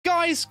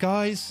Guys,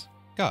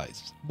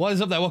 what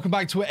is up there? Welcome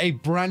back to a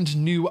brand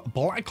new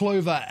Black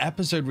Clover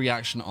episode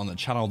reaction on the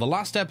channel. The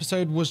last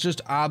episode was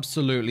just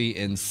absolutely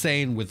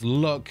insane with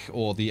Luck,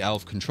 or the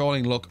elf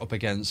controlling Luck, up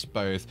against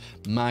both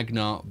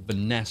Magna,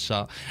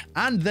 Vanessa,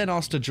 and then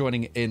Asta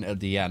joining in at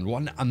the end.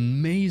 What an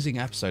amazing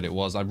episode it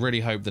was. I really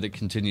hope that it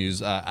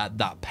continues at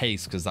that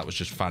pace, because that was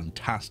just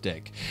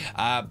fantastic.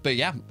 But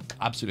yeah,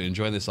 absolutely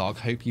enjoying this arc.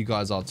 Hope you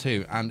guys are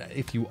too. And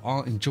if you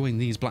are enjoying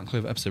these Black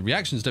Clover episode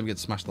reactions, don't forget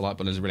to smash the like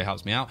button, as it really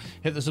helps me out.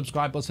 Hit the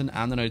subscribe button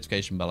and the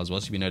notification bell as well,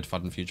 so you'll be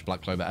notified when future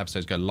Black Clover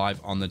episodes go live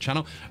on the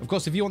channel. Of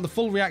course, if you want the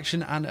full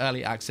reaction and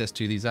early access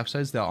to these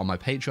episodes, they are on my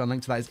Patreon.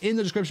 Link to that is in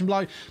the description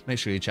below. Make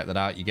sure you check that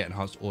out. You get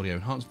enhanced audio,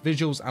 enhanced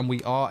visuals, and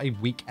we are a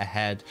week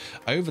ahead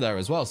over there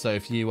as well. So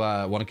if you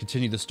want to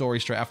continue the story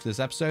straight after this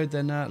episode,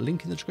 then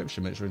link in the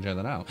description. Make sure you check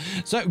that out.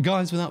 So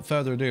guys, without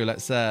further ado,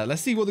 let's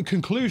see what the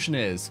conclusion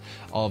is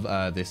of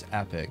this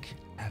epic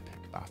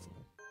battle.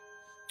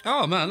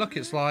 Oh man, look,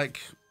 it's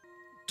like,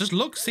 does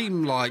Luck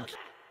seem like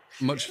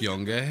much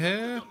younger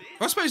here?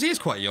 Well, I suppose he is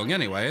quite young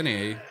anyway, isn't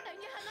he?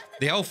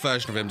 The elf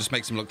version of him just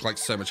makes him look like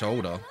so much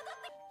older.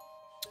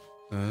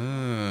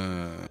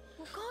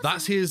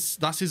 That's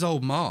his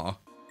old ma.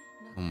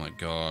 Oh my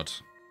god.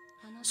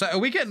 So are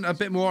we getting a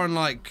bit more on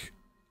like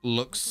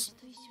Luck's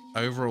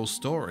overall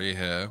story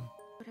here?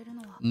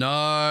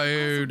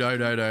 No. The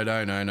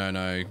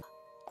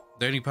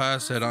only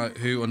person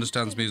who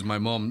understands me is my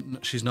mom.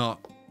 She's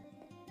not.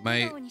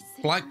 Mate,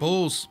 Black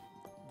Bulls,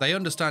 they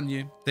understand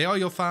you. They are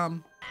your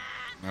fam.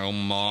 Oh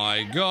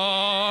my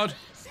god.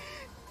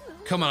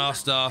 Come on,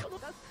 Asta.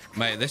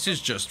 Mate, this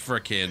is just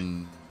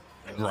freaking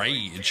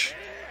rage.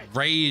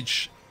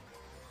 Rage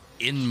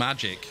in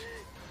magic.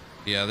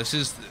 Yeah, this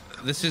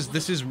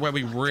is where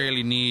we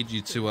really need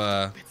you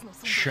to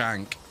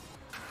shank.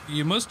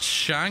 You must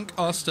shank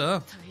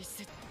Asta.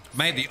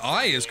 Mate, the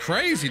eye is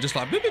crazy, just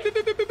like beep, beep, beep,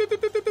 beep, beep, beep,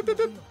 beep, beep,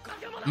 beep.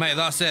 Mate,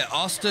 that's it.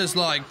 Asta's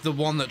like the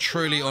one that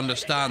truly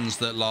understands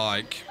that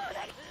like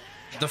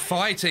the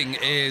fighting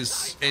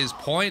is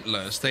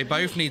pointless. They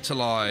both need to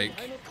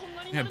like,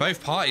 you know,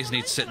 both parties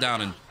need to sit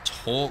down and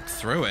talk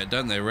through it,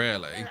 don't they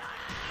really?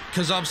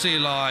 Because obviously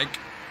like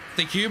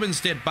the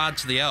humans did bad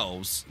to the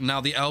elves.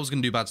 Now the elves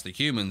gonna do bad to the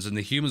humans, and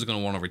the humans are gonna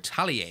want to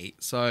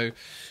retaliate. So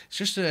it's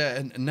just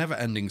a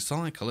never-ending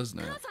cycle, isn't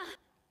it?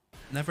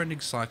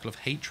 Never-ending cycle of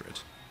hatred.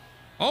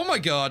 Oh my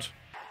god.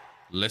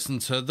 Listen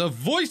to the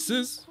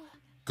voices.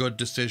 Good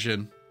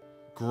decision.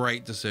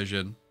 Great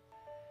decision.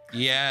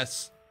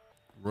 Yes.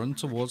 Run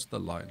towards the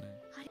lightning.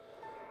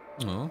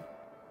 Oh.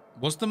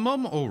 Was the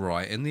mum all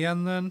right in the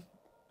end then?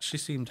 She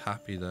seemed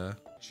happy there.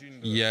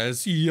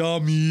 Yes,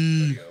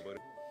 yummy.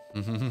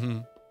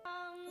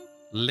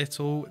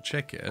 Little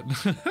chicken.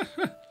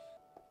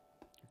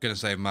 Gonna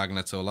save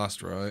Magna till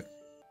last, right?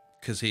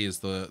 Because he is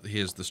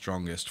the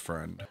strongest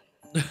friend.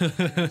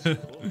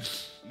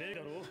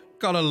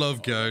 Gotta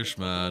love Ghosh,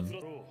 man.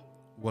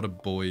 What a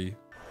boy.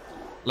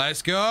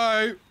 Let's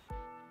go.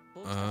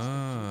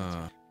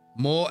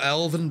 More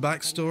elven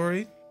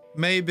backstory,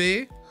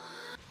 maybe.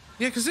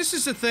 Yeah, because this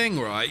is the thing,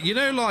 right? You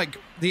know, like,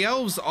 the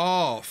elves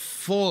are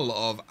full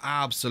of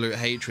absolute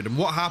hatred, and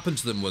what happened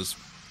to them was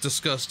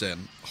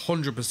disgusting,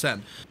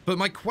 100%. But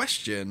my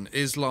question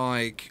is,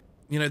 like,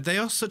 you know, they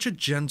are such a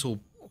gentle,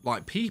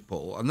 like,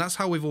 people, and that's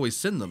how we've always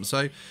seen them.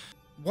 So,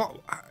 what?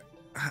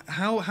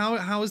 How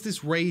has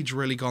this rage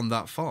really gone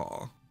that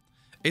far?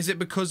 Is it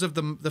because of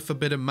the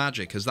forbidden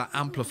magic? Has that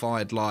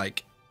amplified,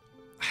 like,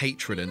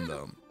 hatred in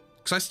them?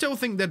 Because I still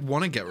think they'd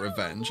want to get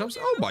revenge.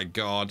 Oh my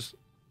god.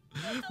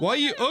 Why are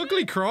you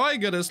ugly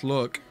crying at us?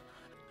 Look.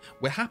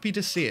 We're happy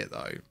to see it,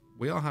 though.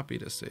 We are happy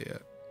to see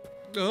it.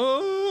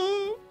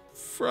 Oh,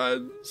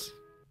 friends.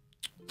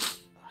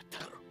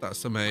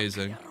 That's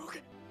amazing.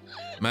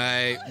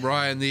 Mate,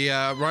 right in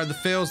the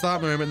feels,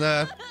 that moment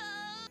there.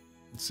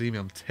 See me,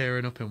 I'm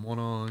tearing up in one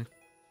eye.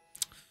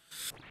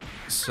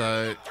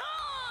 So...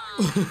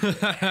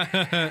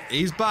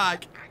 he's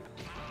back.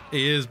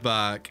 He is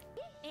back.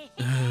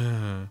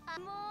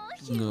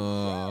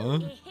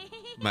 No.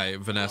 Mate,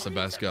 Vanessa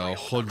best girl,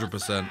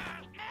 100%.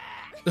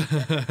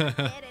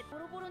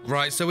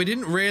 Right, so we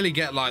didn't really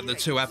get like the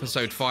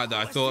 2-episode fight that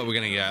I thought we were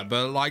gonna get,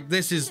 but like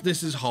this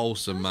is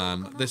wholesome,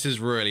 man. This is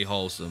really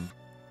wholesome.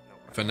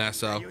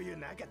 Vanessa,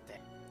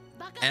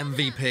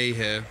 MVP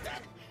here.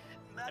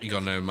 You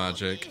got no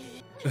magic.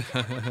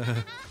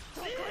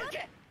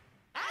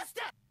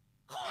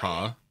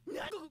 Huh?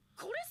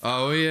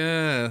 Oh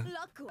yeah.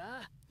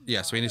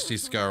 Yeah, so he needs to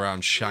go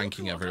around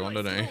shanking everyone,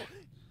 doesn't he?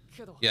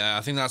 Yeah,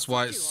 I think that's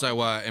why it's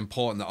so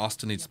important that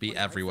Asta needs to be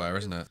everywhere,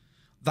 isn't it?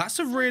 That's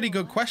a really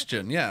good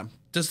question, yeah.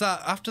 Does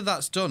that, after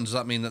that's done, does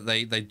that mean that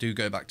they do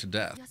go back to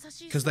death?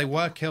 Because they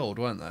were killed,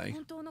 weren't they?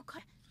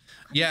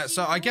 Yeah,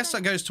 so I guess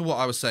that goes to what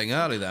I was saying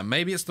earlier then.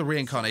 Maybe it's the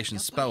reincarnation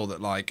spell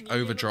that, like,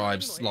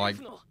 overdrives, like,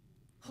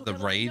 the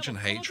rage and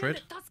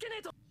hatred.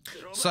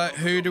 So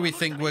who do we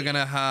think we're going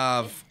to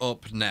have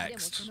up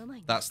next?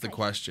 That's the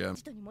question.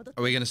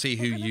 Are we going to see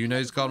who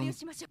Yuno's gone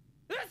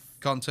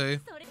to?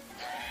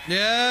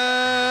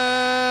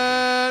 Yes!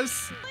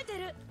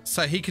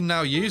 So he can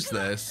now use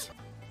this.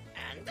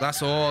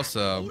 That's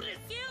awesome.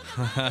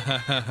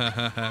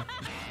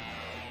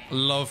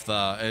 Love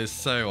that. It's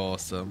so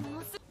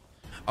awesome.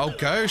 Oh,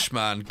 Ghosh,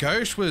 man.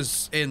 Ghosh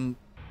was in...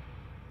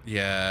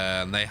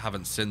 Yeah, and they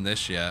haven't seen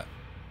this yet.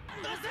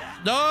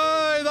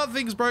 No, that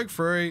thing's broke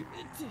free.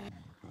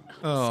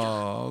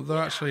 Oh,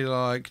 they're actually,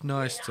 like,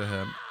 nice to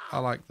him. I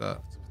like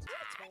that.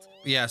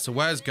 Yeah, so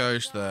where's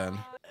Ghosh then?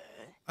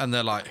 And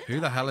they're like, who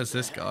the hell is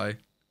this guy?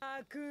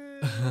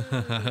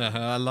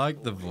 I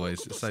like the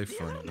voice. It's so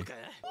funny.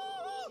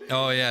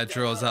 Oh, yeah,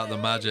 draws out the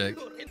magic.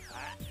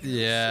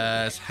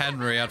 Yes,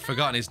 Henry. I'd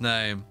forgotten his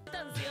name.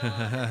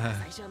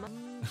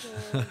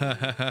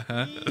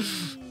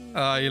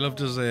 Oh, you love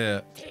to see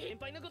it.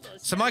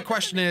 So my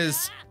question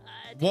is,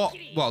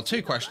 well,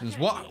 two questions.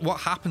 What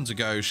happened to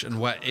Ghosh and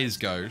where is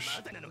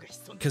Ghosh?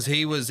 Because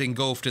he was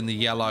engulfed in the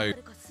yellow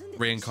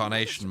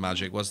reincarnation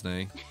magic, wasn't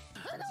he?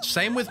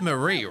 Same with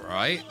Marie,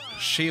 right?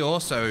 She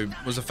also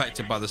was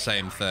affected by the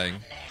same thing.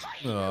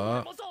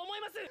 Oh.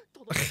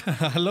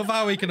 I love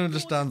how we can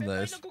understand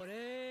this.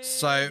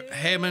 So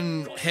him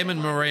and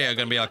Marie are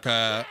gonna be like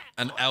an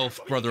elf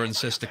brother and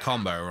sister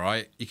combo,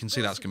 right? You can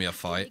see that's gonna be a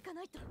fight.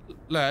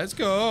 Let's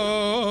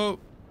go.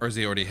 Or is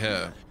he already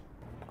here?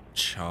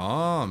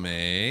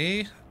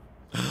 Charmy.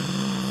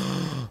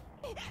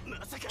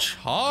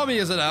 Charmy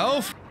is an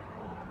elf?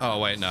 Oh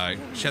wait, no.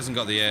 She hasn't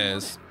got the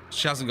ears.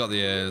 She hasn't got the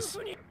ears.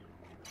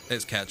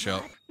 It's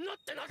ketchup.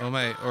 Oh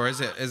mate, or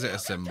is it a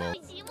symbol?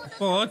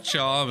 Oh,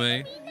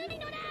 Charmy.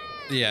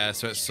 Yeah,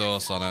 so it's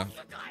sauce on her.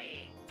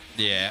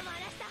 Yeah.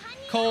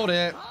 Called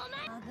it.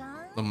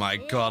 Oh my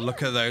god,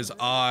 look at those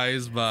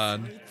eyes,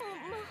 man.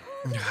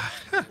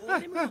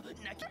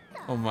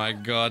 Oh my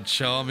god,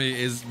 Charmy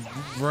is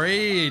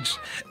rage.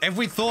 If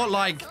we thought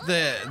like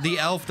the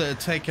elf that had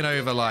taken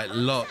over like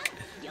Luck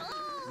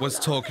was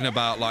talking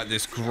about like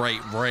this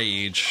great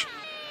rage,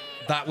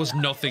 that was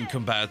nothing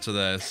compared to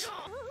this.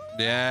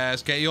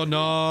 Yes, get your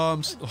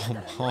noms.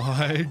 Oh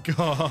my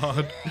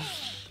god.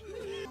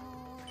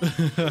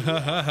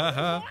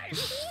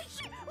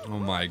 Oh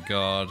my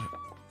god.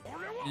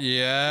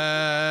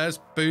 Yes,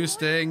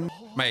 boosting.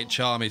 Mate,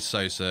 Charmy's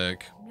so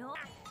sick.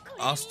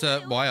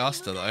 Asta, why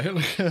Asta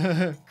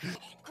though?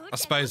 I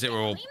suppose it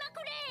will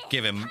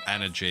give him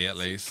energy at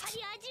least.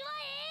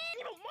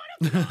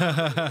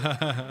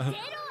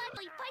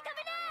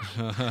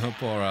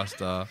 Poor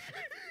Asta.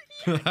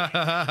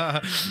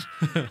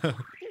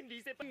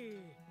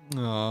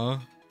 Aww.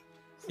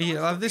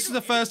 Yeah, this is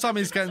the first time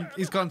he's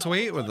gone to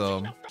eat with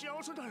them.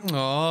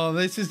 Oh,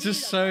 this is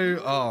just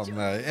so... Oh,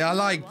 mate. I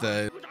like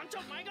this.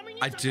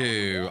 I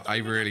do. I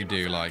really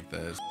do like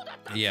this.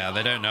 Yeah,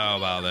 they don't know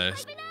about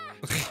this.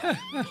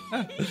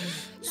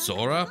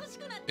 Sora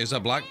is a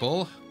black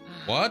bull?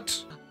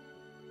 What?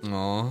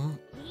 Oh,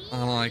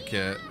 I like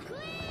it.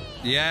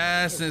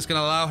 Yes, and it's going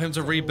to allow him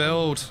to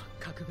rebuild.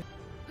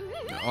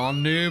 Our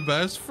new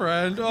best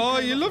friend. Oh,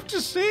 you love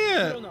to see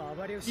it.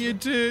 You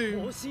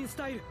do.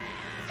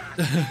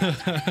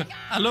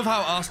 I love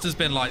how Asta's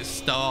been like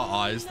star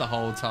eyes the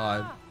whole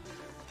time.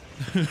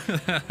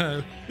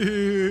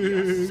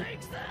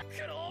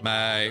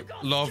 Mate,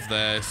 love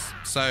this.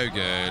 So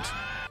good.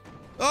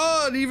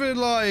 Oh, and even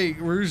like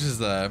Rouge is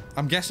there.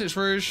 I'm guessing it's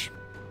Rouge.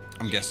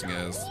 I'm guessing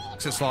it is.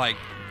 'Cause it's like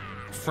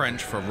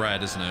French for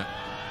red, isn't it?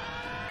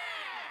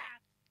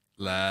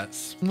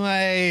 Let's.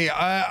 Hey,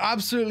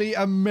 absolutely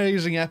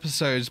amazing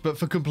episodes, but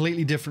for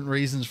completely different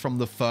reasons from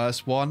the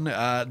first one.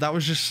 That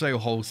was just so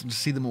wholesome to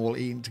see them all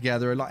eating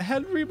together and like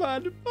Henry,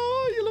 man.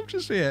 Oh, you love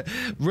to see it.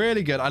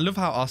 Really good. I love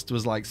how Asta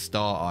was like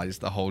star eyes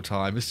the whole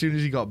time as soon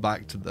as he got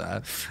back to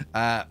there.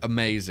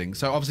 Amazing.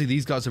 So obviously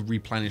these guys have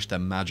replenished their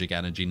magic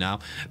energy now,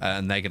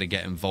 and they're gonna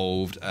get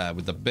involved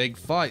with the big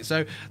fight.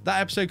 So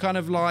that episode kind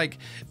of like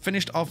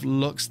finished off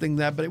Luck's thing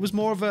there, but it was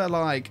more of a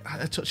like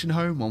a touching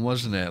home one,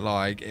 wasn't it?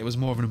 Like it was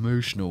more of an emotional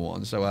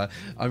one. So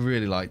I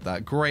really like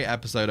that. Great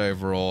episode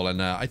overall,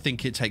 and I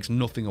think it takes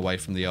nothing away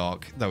from the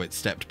arc, though it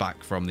stepped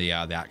back from the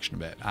action a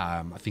bit.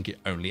 I think it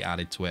only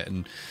added to it,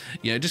 and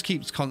you know, it just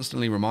keeps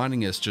constantly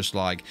reminding us just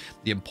like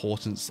the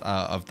importance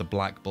of the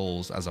Black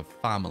Bulls as a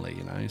family,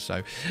 you know.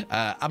 So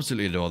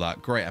absolutely adore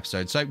that. Great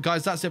episode. So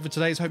guys, that's it for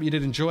today. So hope you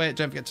did enjoy it.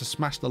 Don't forget to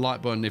smash the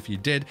like button if you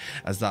did,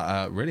 as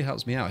that really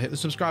helps me out. Hit the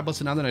subscribe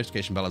button and the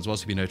notification bell as well,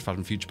 so you'll be notified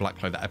when future Black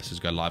Clover episodes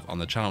go live on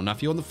the channel. Now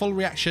if you want the full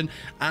reaction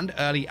and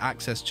early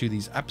access to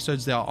these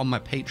episodes, they are on my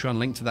Patreon.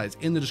 Link to that is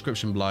in the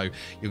description below.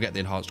 You'll get the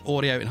enhanced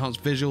audio,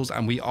 enhanced visuals,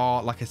 and we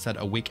are, like I said,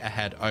 a week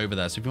ahead over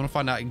there. So if you want to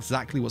find out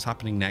exactly what's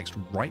happening next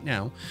right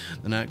now,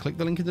 then click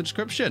the link in the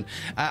description.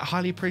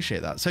 Highly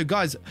appreciate that. So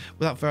guys,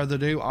 without further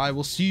ado, I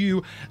will see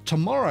you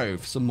tomorrow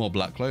for some more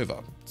Black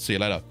Clover. See you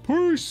later.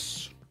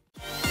 Peace.